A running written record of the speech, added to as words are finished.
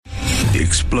The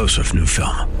explosive new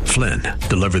film, Flynn,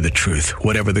 deliver the truth,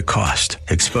 whatever the cost,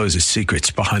 exposes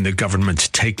secrets behind the government's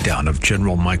takedown of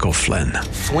General Michael Flynn.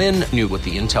 Flynn knew what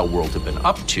the intel world had been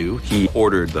up to. He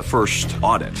ordered the first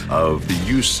audit of the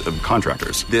use of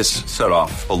contractors. This set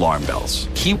off alarm bells.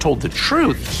 He told the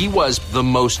truth. He was the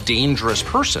most dangerous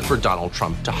person for Donald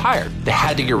Trump to hire. They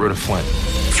had to get rid of Flynn.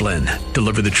 Flynn,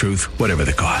 deliver the truth, whatever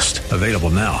the cost. Available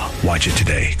now. Watch it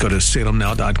today. Go to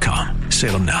salemnow.com.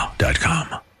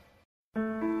 salemnow.com.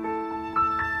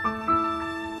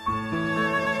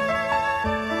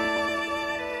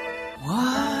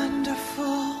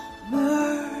 Wonderful,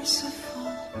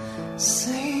 merciful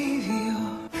Savior,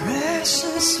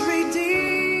 precious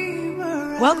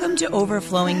Redeemer. Welcome to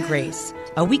Overflowing Grace,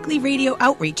 a weekly radio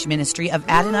outreach ministry of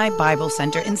Adonai Bible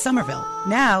Center in Somerville.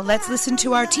 Now, let's listen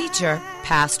to our teacher,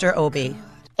 Pastor Obi.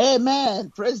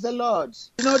 Amen. Praise the Lord.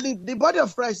 You know, the body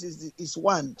of Christ is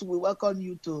one. We welcome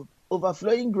you to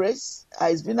Overflowing Grace.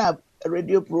 It's been a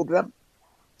radio program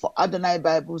for Adonai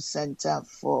Bible Center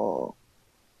for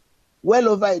well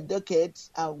over a decade,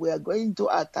 and we are going to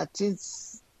our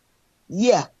 13th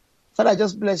year. Father, I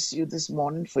just bless you this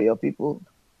morning for your people,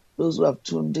 those who have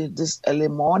tuned in this early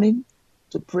morning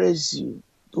to praise you,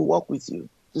 to walk with you,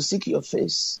 to seek your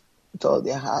face with all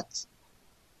their heart,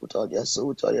 with all their soul,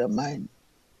 with all their mind.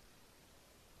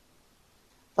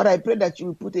 Father, I pray that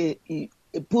you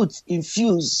will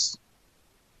infuse,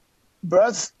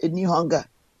 birth a new hunger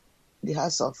in the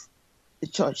hearts of the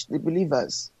church, the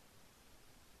believers,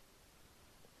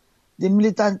 the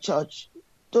militant church,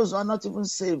 those who are not even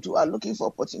saved, who are looking for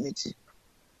opportunity,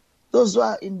 those who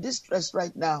are in distress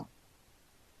right now,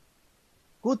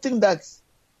 who think that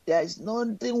there is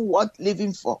nothing worth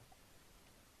living for.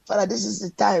 Father, this is the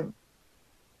time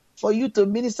for you to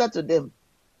minister to them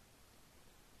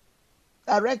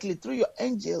directly through your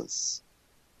angels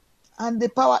and the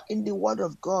power in the word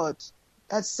of God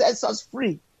that sets us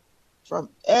free from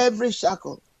every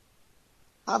shackle.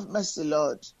 Have mercy,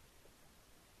 Lord.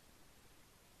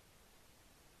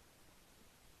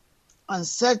 And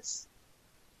set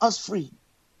us free.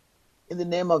 In the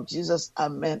name of Jesus,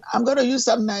 amen. I'm going to use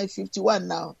Psalm 951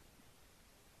 now.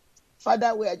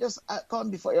 Father, we are just come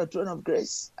before your throne of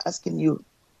grace, asking you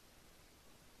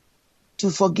to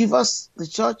forgive us, the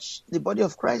church, the body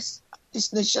of Christ,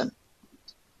 this nation.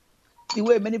 The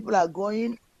way many people are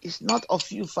going is not of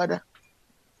you, Father.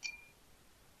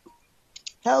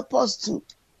 Help us to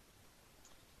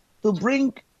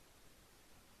bring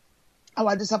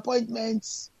our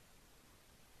disappointments,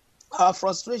 our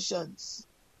frustrations,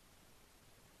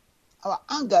 our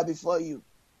anger before you.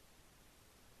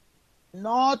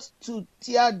 Not to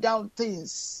tear down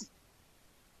things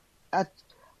that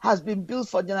has been built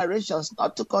for generations,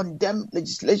 not to condemn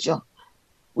legislation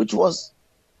which was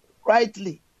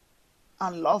rightly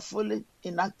and lawfully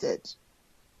enacted.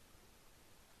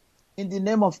 In the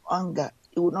name of anger,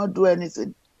 it will not do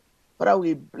anything. But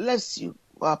we bless you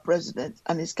for our president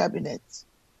and his cabinet.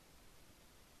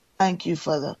 Thank you,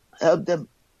 Father. Help them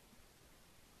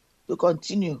to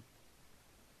continue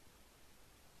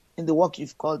in the work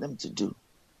you've called them to do.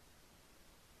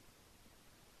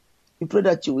 We pray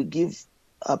that you will give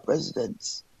our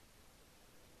president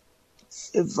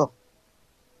favor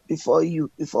before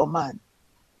you, before man,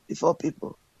 before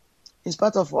people. In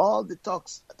spite of all the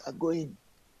talks that are going,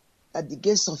 that the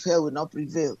gates of hell will not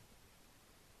prevail.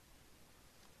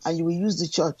 And you will use the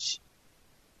church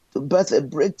to birth a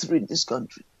breakthrough in this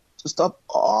country, to stop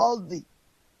all the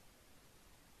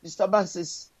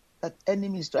disturbances that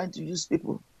enemy is trying to use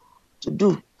people to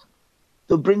do,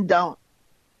 to bring down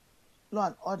law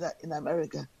and order in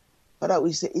America. Father,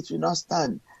 we say it will not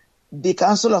stand. The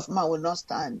counsel of man will not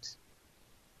stand.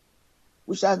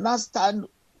 We shall not stand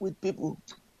with people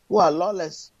who are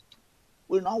lawless.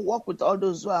 We will not walk with all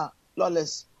those who are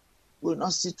lawless. We will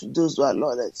not sit with those who are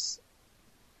lawless.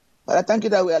 But I thank you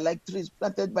that we are like trees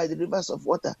planted by the rivers of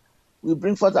water. We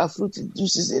bring forth our fruit in due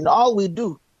season in all we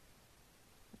do.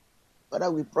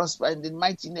 Father, we prosper in the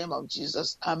mighty name of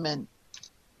Jesus. Amen.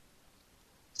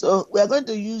 So we are going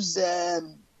to use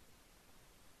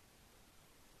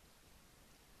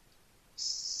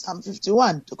Psalm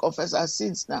 51 to confess our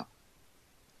sins now.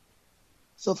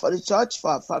 So for the church, for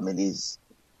our families,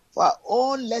 for our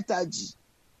own lethargy,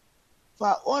 for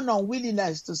our own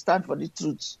unwillingness to stand for the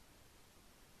truth.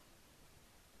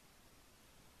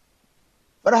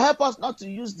 But help us not to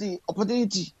use the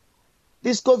opportunity,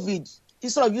 this COVID,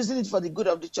 instead of using it for the good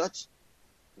of the church.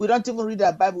 We don't even read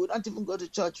our Bible. We don't even go to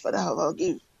church. Father,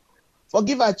 forgive.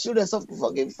 Forgive our children.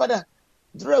 Forgive, Father.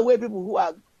 Throw away people who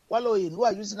are wallowing, who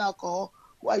are using alcohol,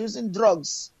 who are using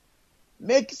drugs.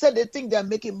 Say they think they are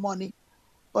making money,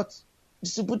 but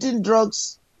distributing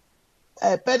drugs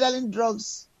peddling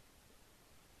drugs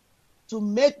to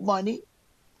make money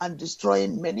and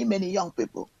destroying many, many young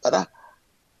people. Father,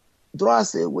 draw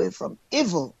us away from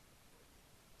evil.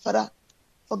 Father,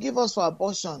 forgive us for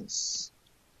abortions,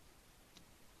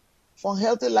 for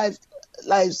unhealthy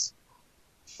lives,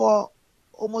 for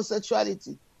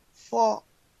homosexuality, for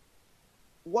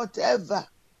whatever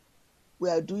we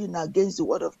are doing against the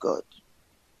word of God.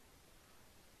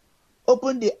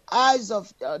 Open the eyes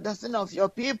of the understanding of your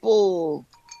people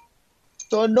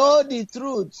to know the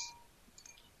truth.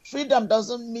 Freedom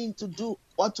doesn't mean to do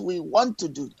what we want to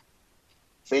do.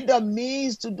 Freedom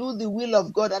means to do the will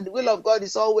of God, and the will of God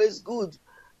is always good.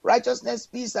 Righteousness,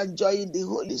 peace, and joy in the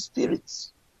Holy Spirit.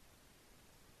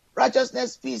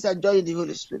 Righteousness, peace, and joy in the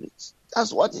Holy Spirit.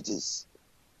 That's what it is.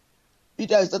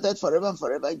 Peter is exalted forever and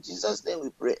forever. In Jesus' name we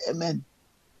pray. Amen.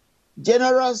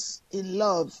 Generous in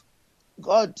love.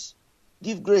 God,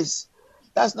 give grace.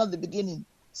 That's not the beginning.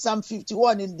 Psalm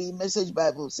 51 in the Message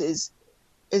Bible says,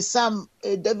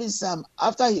 a David psalm,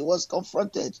 after he was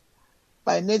confronted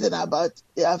by Nathan about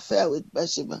the affair with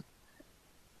Bathsheba.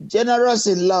 Generous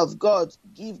in love. God,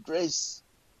 give grace.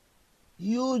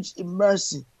 Huge in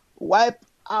mercy. Wipe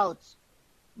out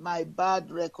my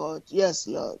bad record. Yes,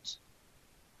 Lord.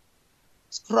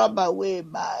 Scrub away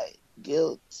my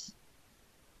guilt.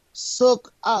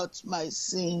 Soak out my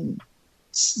sin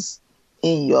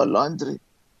in your laundry.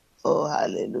 Oh,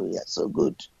 hallelujah. So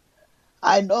good.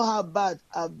 I know how bad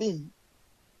I've been.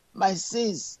 My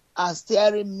sins are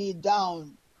staring me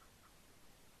down.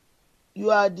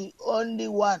 You are the only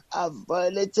one I've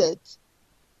violated,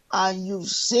 and you've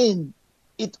seen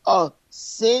it all,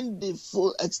 seen the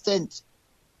full extent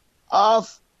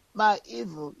of my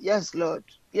evil. Yes, Lord.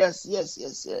 Yes,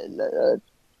 Lord.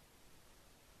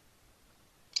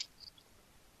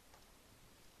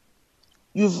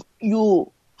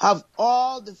 You have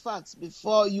all the facts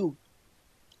before you.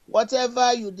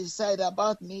 Whatever you decide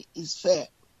about me is fair.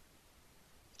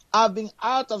 I've been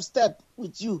out of step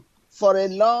with you for a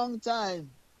long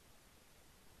time.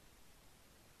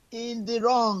 In the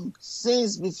wrong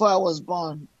since before I was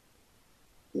born.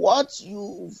 What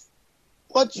you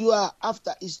are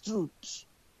after is truth.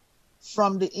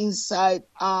 From the inside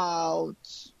out.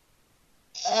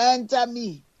 Enter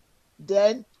me,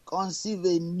 then conceive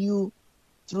a new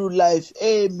true life.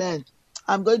 Amen.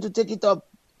 I'm going to take it up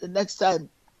the next time,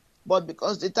 but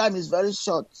because the time is very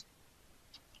short,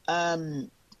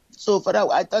 so Father,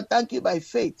 I thank you by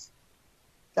faith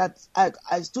that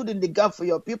I stood in the gap for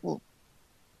your people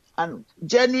and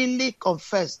genuinely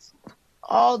confessed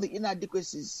all the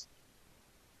inadequacies,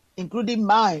 including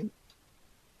mine,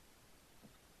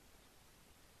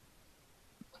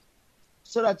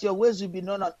 so that your ways will be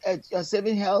known on earth, your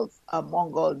saving health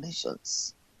among all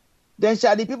nations. Then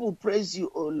shall the people praise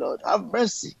you, O Lord. Have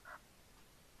mercy.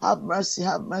 Have mercy,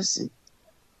 have mercy.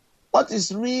 What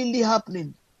is really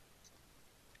happening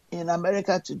in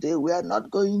America today, we are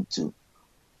not going to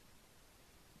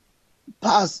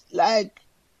pass like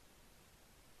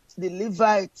the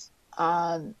Levites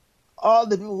and all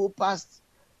the people who passed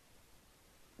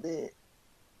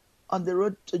on the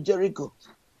road to Jericho,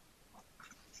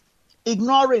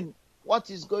 ignoring what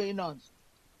is going on.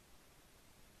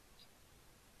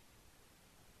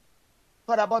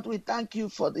 Father, but we thank you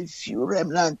for the few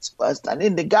remnants who are standing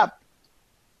in the gap.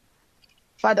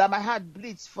 Father, my heart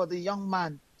bleeds for the young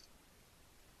man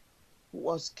who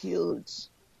was killed.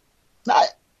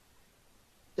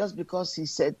 Just because he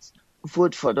said,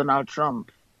 vote for Donald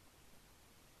Trump.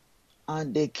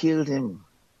 And they killed him.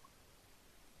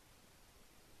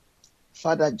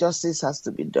 Father, justice has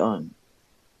to be done.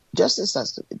 Justice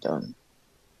has to be done.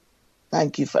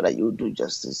 Thank you, Father, you will do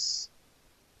justice.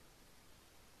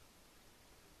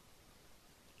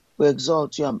 We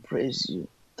exalt you and praise you.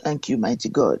 Thank you, mighty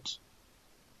God.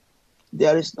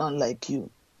 There is none like you.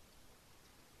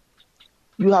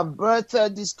 You have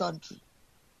birthed this country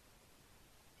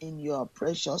in your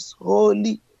precious,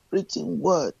 holy, written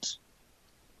word.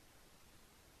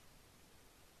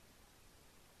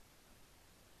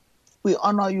 We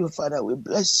honor you, Father. We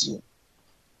bless you.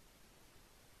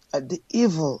 That the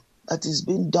evil that is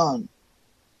being done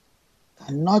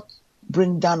cannot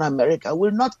bring down America, will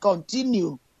not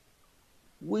continue.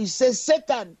 We say,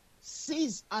 Satan,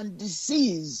 cease and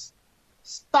desist.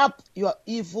 Stop your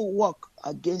evil work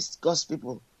against God's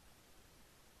people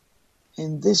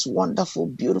in this wonderful,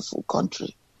 beautiful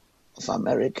country of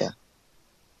America.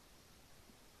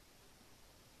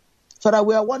 Father,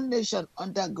 we are one nation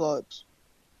under God.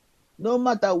 No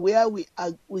matter where we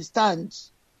stand,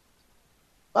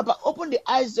 Papa, open the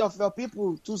eyes of your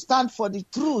people to stand for the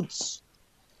truth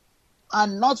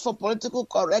and not for political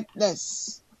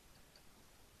correctness.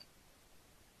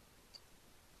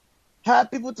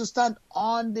 Help people to stand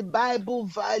on the Bible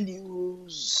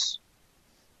values.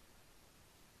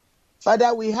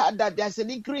 Father, we heard that there's an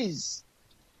increase.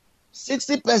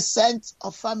 60%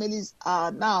 of families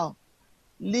are now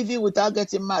living without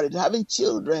getting married, having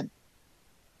children,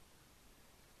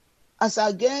 as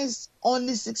against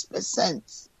only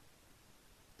 6%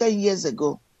 10 years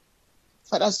ago.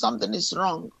 Father, something is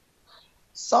wrong.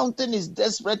 Something is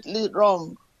desperately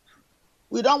wrong.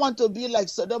 We don't want to be like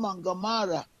Sodom and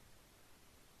Gomorrah.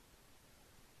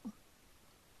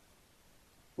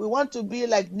 We want to be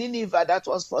like Nineveh that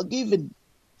was forgiven.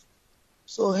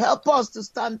 So help us to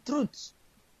stand truth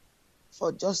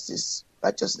for justice,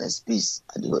 righteousness, peace,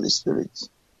 and the Holy Spirit.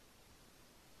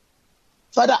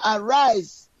 Father,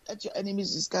 arise, let your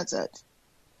enemies be scattered.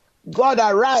 God,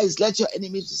 arise, let your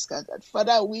enemies be scattered.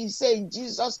 Father, we say in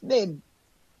Jesus' name,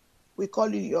 we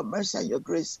call you your mercy and your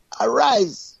grace.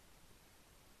 Arise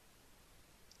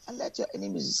and let your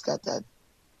enemies be scattered.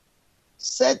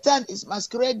 Satan is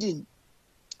masquerading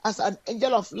as an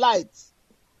angel of light,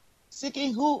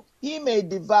 seeking who he may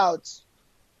devour.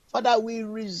 Father, we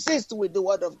resist with the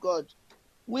word of God.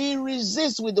 We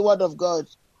resist with the word of God.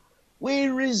 We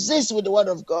resist with the word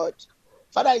of God.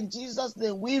 Father, in Jesus'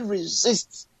 name, we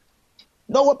resist.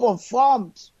 No weapon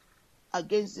formed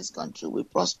against this country will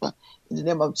prosper in the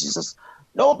name of Jesus.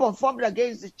 No weapon formed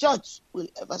against the church will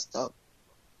ever stop,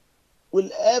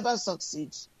 will ever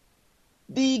succeed.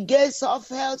 The gates of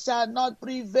hell shall not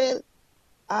prevail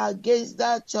against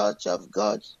the church of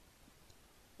God.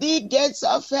 The gates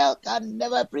of hell can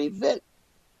never prevail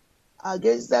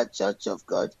against the church of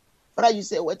God. Father, you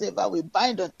say whatever we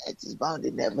bind on earth is bound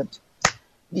in heaven.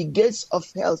 The gates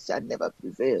of hell shall never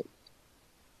prevail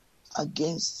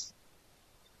against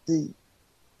the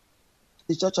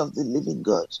church of the living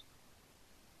God.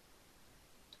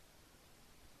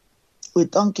 We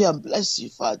thank you and bless you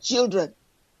for our children.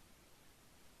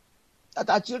 That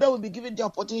our children will be given the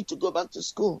opportunity to go back to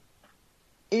school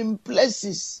in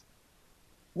places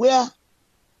where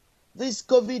this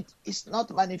COVID is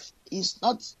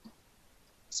not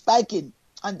spiking,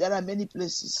 and there are many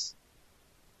places.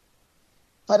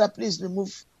 Father, please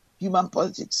remove human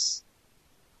politics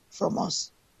from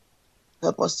us.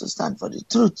 Help us to stand for the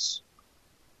truth.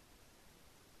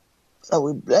 Father,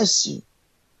 we bless you.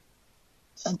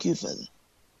 Thank you, Father.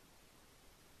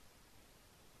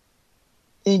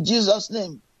 In Jesus'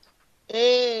 name,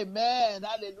 amen.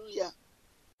 Hallelujah.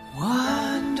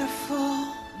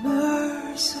 Wonderful,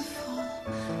 merciful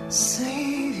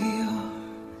Savior,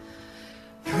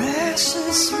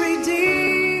 precious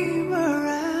Redeemer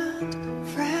and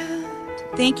friend.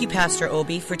 Thank you, Pastor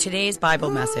Obi, for today's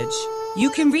Bible message. You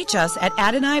can reach us at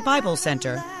Adonai Bible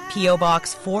Center, P.O.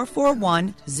 Box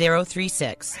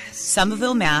 441036,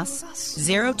 Somerville, Mass.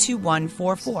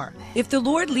 02144. If the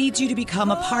Lord leads you to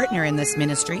become a partner in this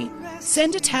ministry,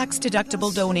 send a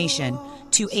tax-deductible donation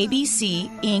to ABC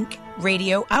Inc.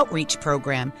 Radio Outreach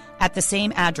Program at the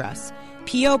same address,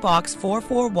 P.O. Box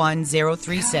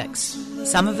 441036,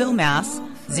 Somerville, Mass.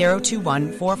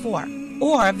 02144.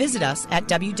 Or visit us at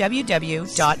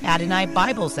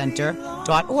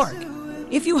www.AdonaiBibleCenter.org.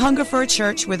 If you hunger for a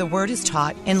church where the Word is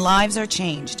taught and lives are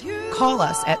changed, call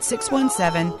us at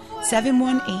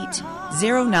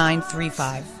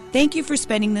 617-718-0935. Thank you for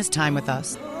spending this time with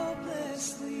us.